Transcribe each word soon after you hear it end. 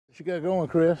you got going,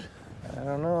 Chris? I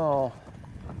don't know.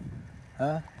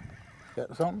 Huh?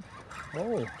 Got something?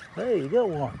 Oh, hey, you got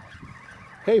one.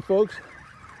 Hey, folks,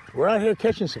 we're out here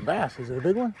catching some bass. Is it a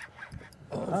big one?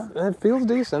 Huh? It feels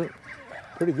decent.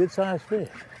 Pretty good-sized fish.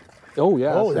 Oh,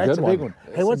 yeah. Oh, that's a big one.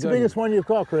 Hey, what's the biggest one you've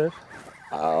caught, Chris?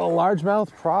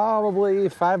 Largemouth, probably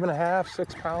 5.5,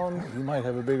 6 pounds. You might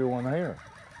have a bigger one here.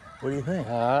 What do you think?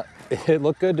 It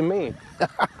looked good to me.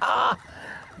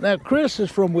 Now, Chris is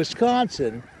from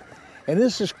Wisconsin, and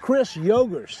this is Chris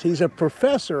Yogerst. He's a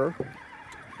professor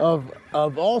of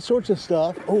all sorts of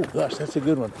stuff. Oh, gosh, that's a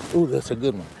good one. Oh, that's a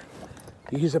good one.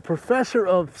 He's a professor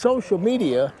of social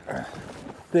media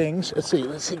things. Let's see,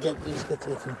 let's get this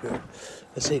in here.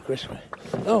 Let's see, Chris.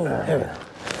 Oh, there.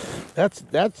 That's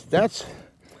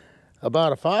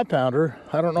about a 5-pounder.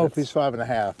 I don't know if he's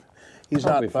 5.5. He's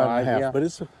not 5.5, yeah. But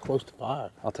it's close to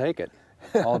 5. I'll take it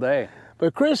all day.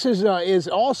 But Chris is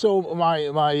also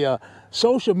my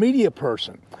social media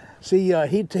person. See,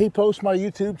 he posts my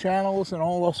YouTube channels and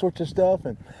all sorts of stuff,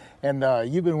 and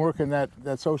you've been working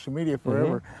that social media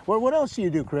forever. Mm-hmm. What else do you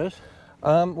do, Chris?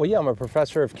 Well, yeah, I'm a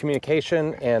professor of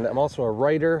communication, and I'm also a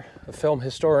writer, a film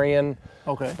historian.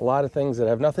 Okay. A lot of things that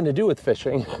have nothing to do with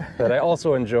fishing that I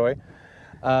also enjoy.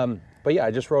 But yeah,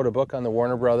 I just wrote a book on the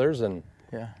Warner Brothers, and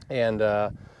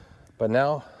but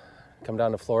now come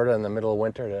down to Florida in the middle of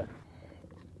winter to.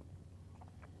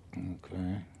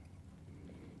 Okay.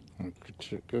 I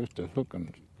could go to the hook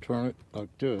and turn it like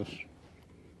this,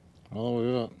 all the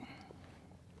way up.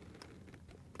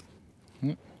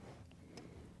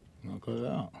 Knock it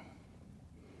out.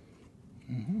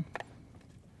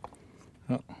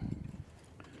 Oh.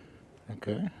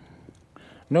 Okay.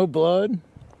 No blood,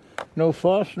 no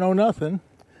fuss, no nothing.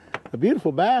 A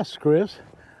beautiful bass, Chris.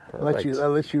 I'll let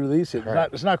you release it. Right.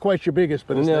 It's not quite your biggest,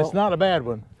 but it's not a bad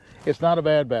one. It's not a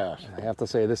bad bass. I have to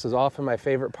say, this is often my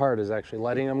favorite part, is actually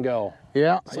letting them go.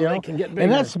 Yeah, so they can get bigger.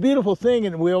 And that's the beautiful thing,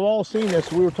 and we've all seen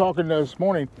this. We were talking this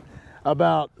morning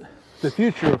about the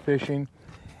future of fishing,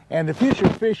 and the future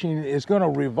of fishing is going to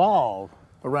revolve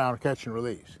around catch and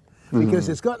release, because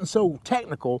it's gotten so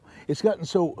technical, it's gotten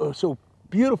so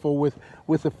beautiful with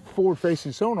the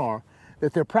forward-facing sonar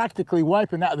that they're practically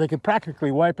wiping out. They can practically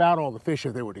wipe out all the fish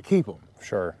if they were to keep them.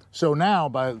 Sure. So now,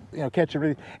 by catch and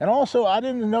release, and also I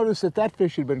didn't notice that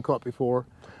fish had been caught before,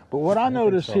 but what I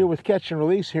noticed here with catch and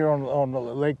release here on the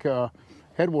lake,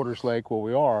 Headwaters Lake, where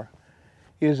we are,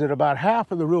 is that about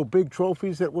half of the real big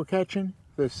trophies that we're catching,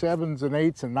 the 7s and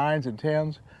 8s and 9s and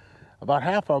 10s, about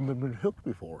half of them have been hooked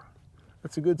before.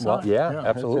 That's a good sign. Well, yeah,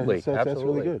 absolutely. That's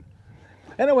really good.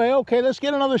 Anyway, okay, let's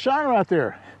get another shiner out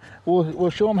there. We'll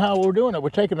show them how we're doing it. We're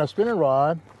taking a spinning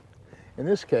rod, in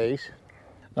this case.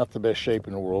 Not the best shape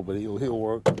in the world, but he'll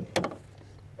work.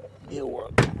 He'll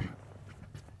work.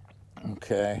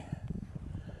 Okay.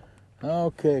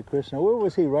 Okay, Chris. Now, where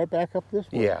was he? Right back up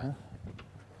this way? Yeah.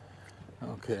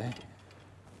 Huh? Okay.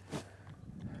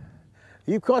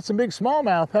 You've caught some big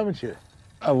smallmouth, haven't you?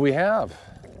 We have.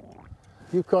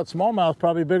 You've caught smallmouth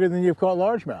probably bigger than you've caught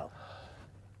largemouth.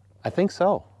 I think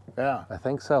so. Yeah. I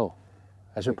think so.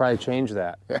 I should probably change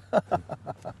that.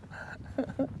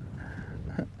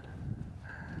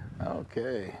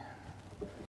 Okay.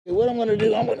 What I'm going to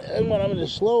do, I'm going to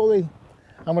slowly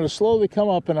come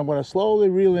up, and I'm going to slowly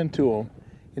reel into them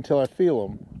until I feel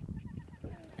them,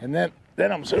 and then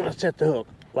I'm sort of set the hook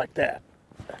like that.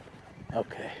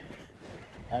 Okay,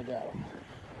 I got them.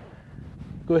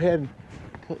 Go ahead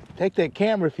and take that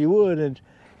camera if you would,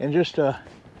 and just kind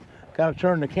of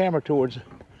turn the camera towards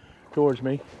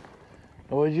me.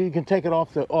 Or you can take it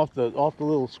off the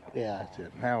little. Yeah, that's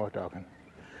it. Now we're talking.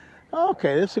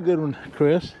 Okay, that's a good one,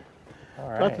 Chris. All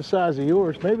right. About the size of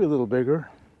yours, maybe a little bigger.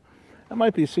 That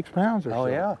might be 6 pounds or so. Oh,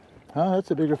 yeah. Huh,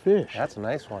 that's a bigger fish. That's a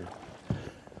nice one.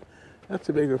 That's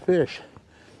a bigger fish.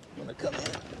 I'm gonna come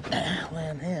in,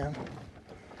 land him.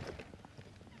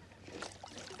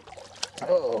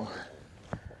 Oh,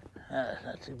 that's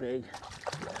not too big.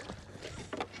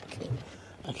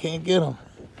 I can't get him.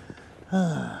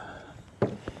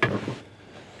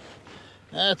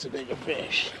 That's a bigger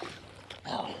fish.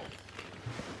 Ow.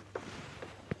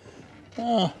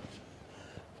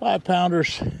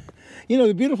 5-pounders. You know,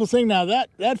 the beautiful thing now,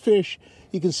 that fish,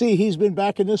 you can see he's been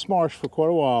back in this marsh for quite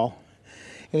a while,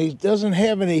 and he doesn't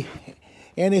have any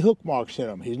hook marks in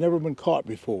him. He's never been caught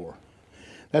before.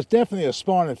 That's definitely a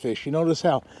spawning fish. You notice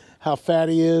how fat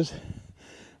he is?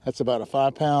 That's about a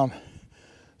 5-pound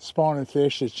spawning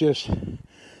fish that's just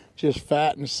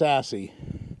fat and sassy.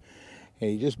 And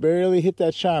he just barely hit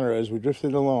that shiner as we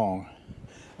drifted along.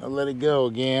 I'll let it go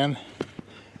again.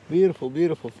 Beautiful,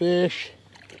 beautiful fish.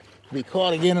 Be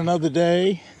caught again another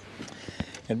day.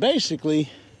 And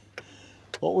basically,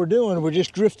 what we're doing, we're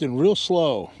just drifting real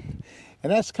slow.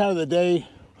 And that's kind of the day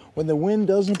when the wind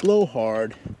doesn't blow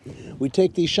hard. We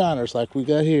take these shiners like we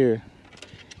got here,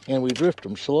 and we drift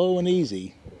them slow and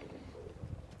easy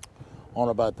on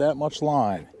about that much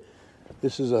line.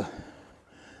 This is a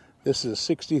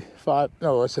 65,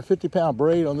 no, it's a 50-pound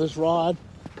braid on this rod.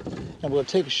 I'm going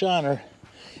to take a shiner.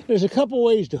 There's a couple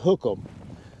ways to hook them.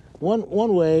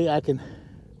 One way I can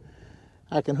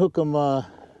hook them.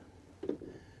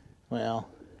 Well,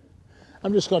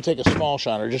 I'm just going to take a small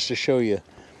shiner just to show you.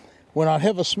 When I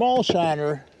have a small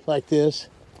shiner like this,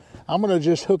 I'm going to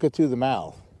just hook it through the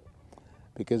mouth,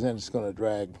 because then it's going to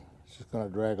drag. It's just going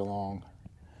to drag along.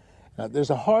 Now, there's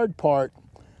a hard part.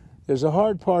 There's a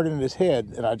hard part in his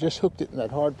head, and I just hooked it in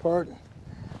that hard part.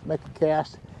 Make a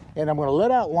cast, and I'm going to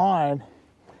let out line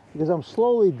because I'm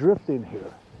slowly drifting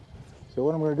here. So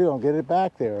what I'm going to do, I'll get it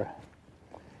back there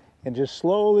and just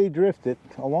slowly drift it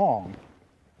along.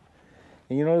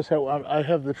 And you notice how I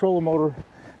have the trolling motor.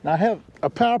 Now I have a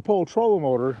power pole trolling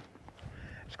motor.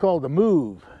 It's called the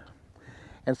Move.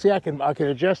 And see, I can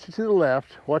adjust it to the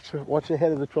left. Watch the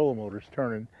head of the trolling motor is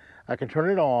turning. I can turn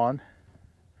it on.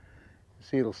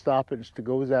 See, it'll stop it just to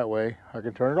go that way. I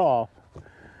can turn it off.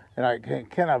 And I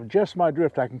can adjust my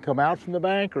drift. I can come out from the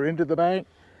bank or into the bank.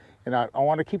 And I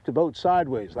want to keep the boat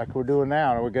sideways like we're doing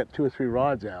now. And we've got 2 or 3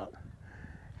 rods out.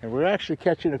 And we're actually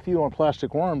catching a few on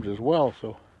plastic worms as well.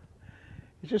 So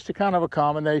it's just a kind of a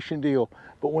combination deal.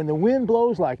 But when the wind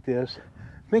blows like this,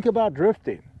 think about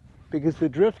drifting, because the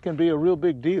drift can be a real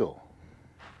big deal.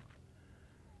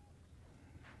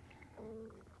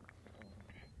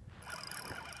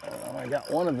 I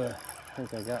got one of the, I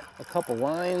think I got a couple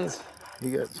lines.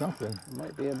 You got something.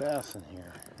 Might be a bass in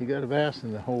here. You got a bass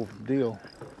in the whole deal.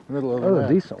 Middle of Oh,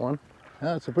 that. a decent one.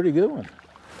 Yeah, it's a pretty good one.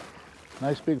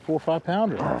 Nice big 4 or 5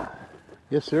 pounder.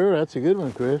 Yes, sir. That's a good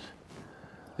one, Chris.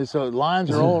 So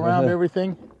lines are all around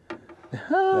everything. The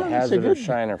hazard of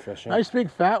shiner fishing. Nice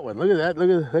big fat one. Look at that.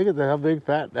 Look at how big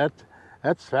fat.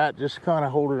 That's fat. Just kind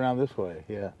of hold it around this way.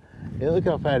 Yeah. Yeah. Look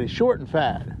how fat. He's short and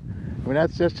fat. I mean,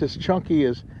 that's just as chunky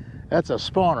as. That's a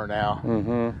spawner now.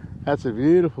 Mm-hmm. That's a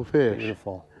beautiful fish.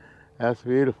 Beautiful. That's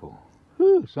beautiful.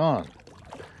 Whew, son.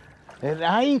 And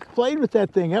how he played with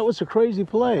that thing. That was a crazy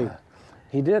play.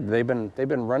 He did. They've been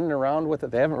running around with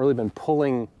it. They haven't really been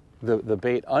pulling the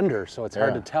bait under, so it's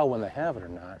hard to tell when they have it or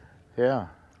not. Yeah.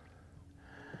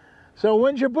 So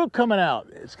when's your book coming out?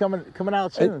 It's coming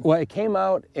out soon. Well, it came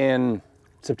out in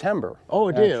September. Oh,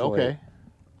 it did. Actually. Okay.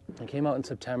 It came out in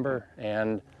September,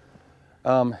 and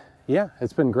yeah,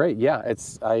 it's been great. Yeah,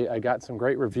 I got some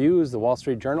great reviews. The Wall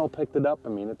Street Journal picked it up. I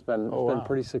mean, it's been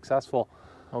pretty successful.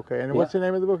 Okay, and what's the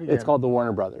name of the book again? It's called The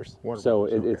Warner Brothers.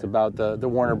 It's about the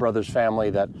Warner Brothers family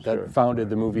that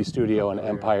founded the movie studio and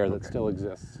empire that still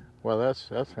exists. Well, that's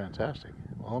fantastic.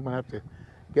 Well, I'm gonna have to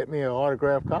get me an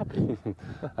autographed copy.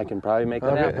 I can probably make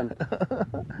that happen.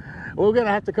 We're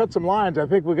gonna have to cut some lines. I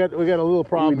think we got a little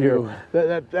problem here.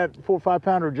 That 4 or 5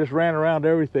 pounder just ran around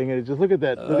everything, and just look at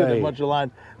that. Look at that bunch of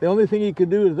lines. The only thing you can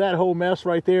do is that whole mess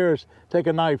right there is take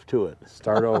a knife to it.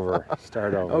 Start over.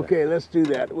 Start over. Okay, let's do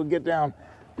that. We'll get down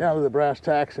to the brass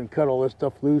tacks and cut all this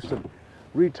stuff loose and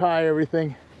retie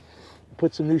everything.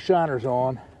 Put some new shiners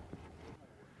on.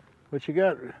 What you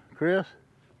got, Chris?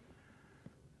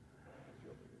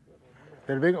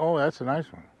 That a big? Oh, that's a nice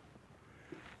one.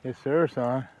 Yes, sir,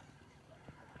 son.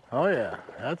 Oh yeah,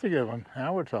 that's a good one.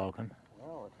 Now we're talking.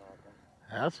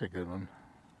 That's a good one.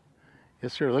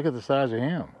 Yes, sir. Look at the size of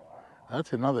him.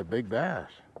 That's another big bass.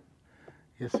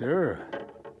 Yes, sir.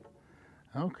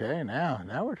 Okay,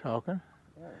 now we're talking.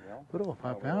 Good old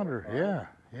 5 pounder.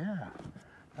 Yeah.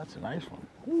 That's a nice one.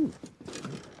 Ooh.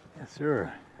 Yes,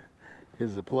 sir.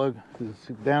 Is the plug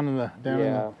down in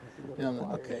the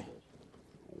okay.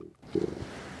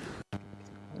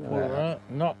 Well,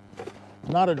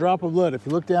 not a drop of blood. If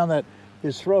you look down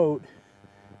his throat,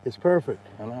 it's perfect.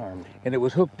 Unarmed. And it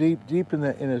was hooked deep in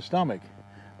his stomach.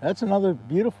 That's another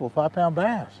beautiful 5 pound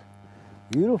bass.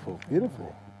 Beautiful,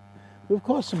 beautiful. We've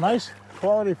caught some nice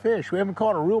quality fish. We haven't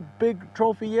caught a real big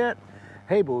trophy yet.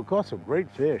 Hey, but we caught some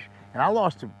great fish. And I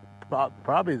lost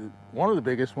probably one of the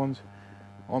biggest ones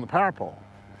on the power pole.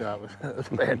 That was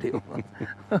a bad deal.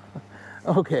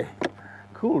 Okay,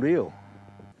 cool deal.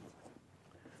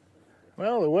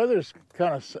 Well, the weather's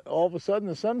kind of, all of a sudden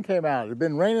the sun came out. It had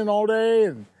been raining all day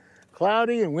and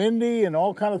cloudy and windy and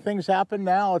all kind of things happened.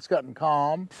 Now it's gotten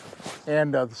calm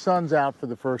and the sun's out for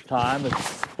the first time. And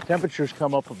temperatures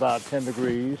come up about 10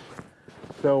 degrees.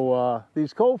 So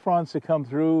these cold fronts that come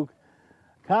through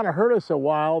kind of hurt us a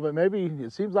while, but maybe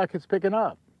it seems like it's picking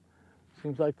up.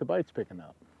 Seems like the bite's picking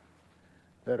up.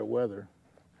 Better weather.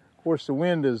 Of course, the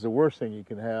wind is the worst thing you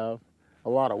can have. a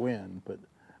lot of wind, but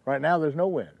right now there's no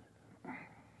wind.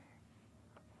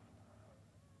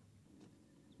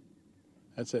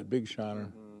 That's that big shiner.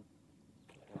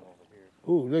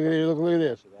 Ooh, look at it, look at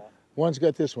this. One's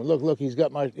got this one. Look, he's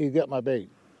got my bait.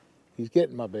 He's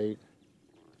getting my bait.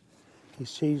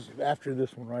 He's after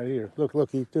this one right here.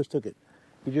 Look, he just took it.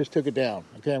 He just took it down.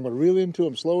 Okay, I'm gonna reel into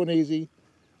him slow and easy.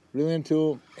 Reel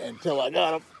into him until I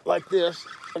got him like this.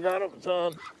 I got him,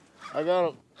 son. I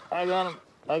got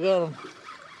him.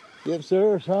 Yes,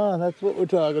 sir, son. That's what we're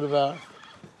talking about.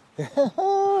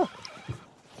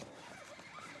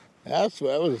 That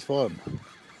was fun.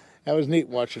 That was neat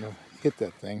watching him hit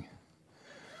that thing.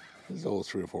 This is an old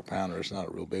 3 or 4 pounder. It's not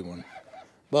a real big one,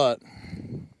 but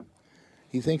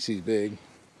he thinks he's big.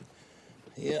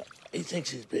 Yeah, he thinks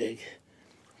he's big.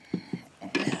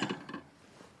 Yeah.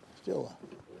 Still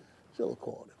a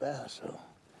quality bass,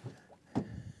 though.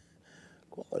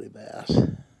 Quality bass.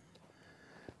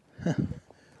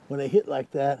 When they hit like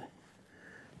that,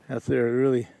 they're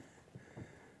really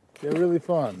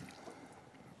fun.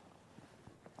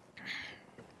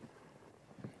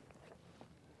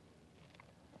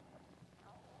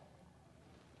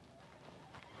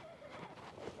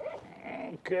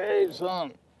 Okay,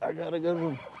 son, I got a good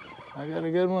one. I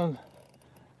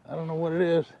don't know what it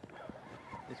is.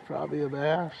 It's probably a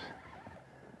bass.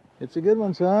 It's a good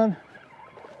one, son.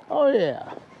 Oh,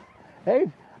 yeah. Hey,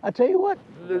 I tell you what.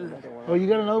 Oh, you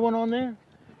got another one on there?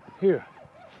 Here.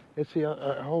 Let's see,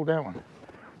 hold that one.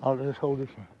 I'll just hold this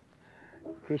one.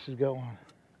 Chris has got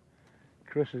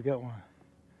one.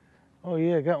 Oh,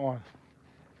 yeah, got one.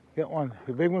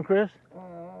 The big one, Chris?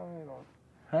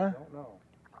 Huh? I don't know.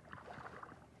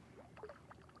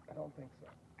 I don't think so.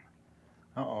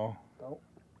 Uh-oh. Nope.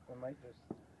 I might just...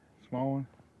 Small one?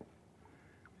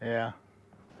 Yeah.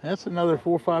 That's another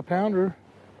 4 or 5 pounder.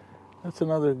 That's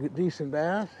another decent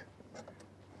bass.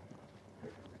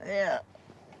 Yeah,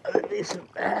 another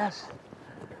decent bass.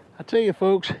 I tell you,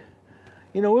 folks,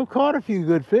 you know, we've caught a few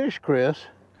good fish, Chris.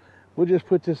 We'll just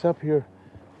put this up here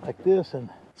like this. And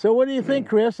so what do you think,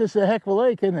 Chris? It's a heck of a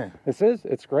lake, isn't it? This is.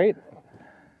 It's great.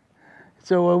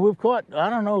 So we've caught,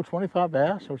 I don't know, 25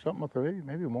 bass or something with the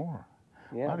maybe more.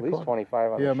 Yeah, at least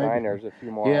 25 on the shiners, a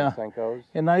few more on Senkos.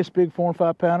 And nice big 4 and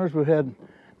 5 pounders. We've had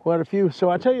quite a few. So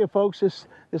I tell you, folks, this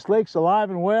lake's alive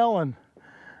and well. And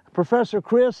Professor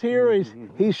Chris here,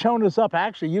 he's shown us up.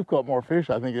 Actually, you've caught more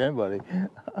fish, I think, than anybody.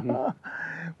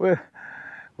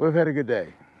 We've had a good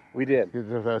day. We did. We've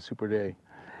had a super day.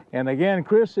 And again,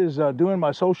 Chris is doing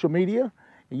my social media.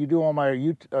 You do all my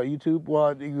YouTube.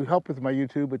 Well, you help with my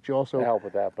YouTube, but you also help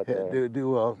with that. But do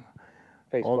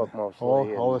Facebook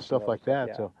mostly. All the stuff like that.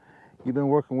 Yeah. So you've been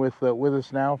working with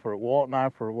us now for Walt and I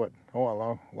for what? Oh, a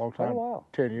long time. Quite a while.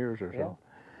 10 years or so. Yeah.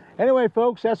 Anyway,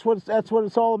 folks, that's what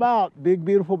it's all about. Big,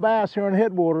 beautiful bass here in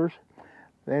Headwaters.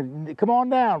 And come on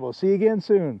down. We'll see you again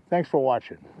soon. Thanks for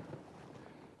watching.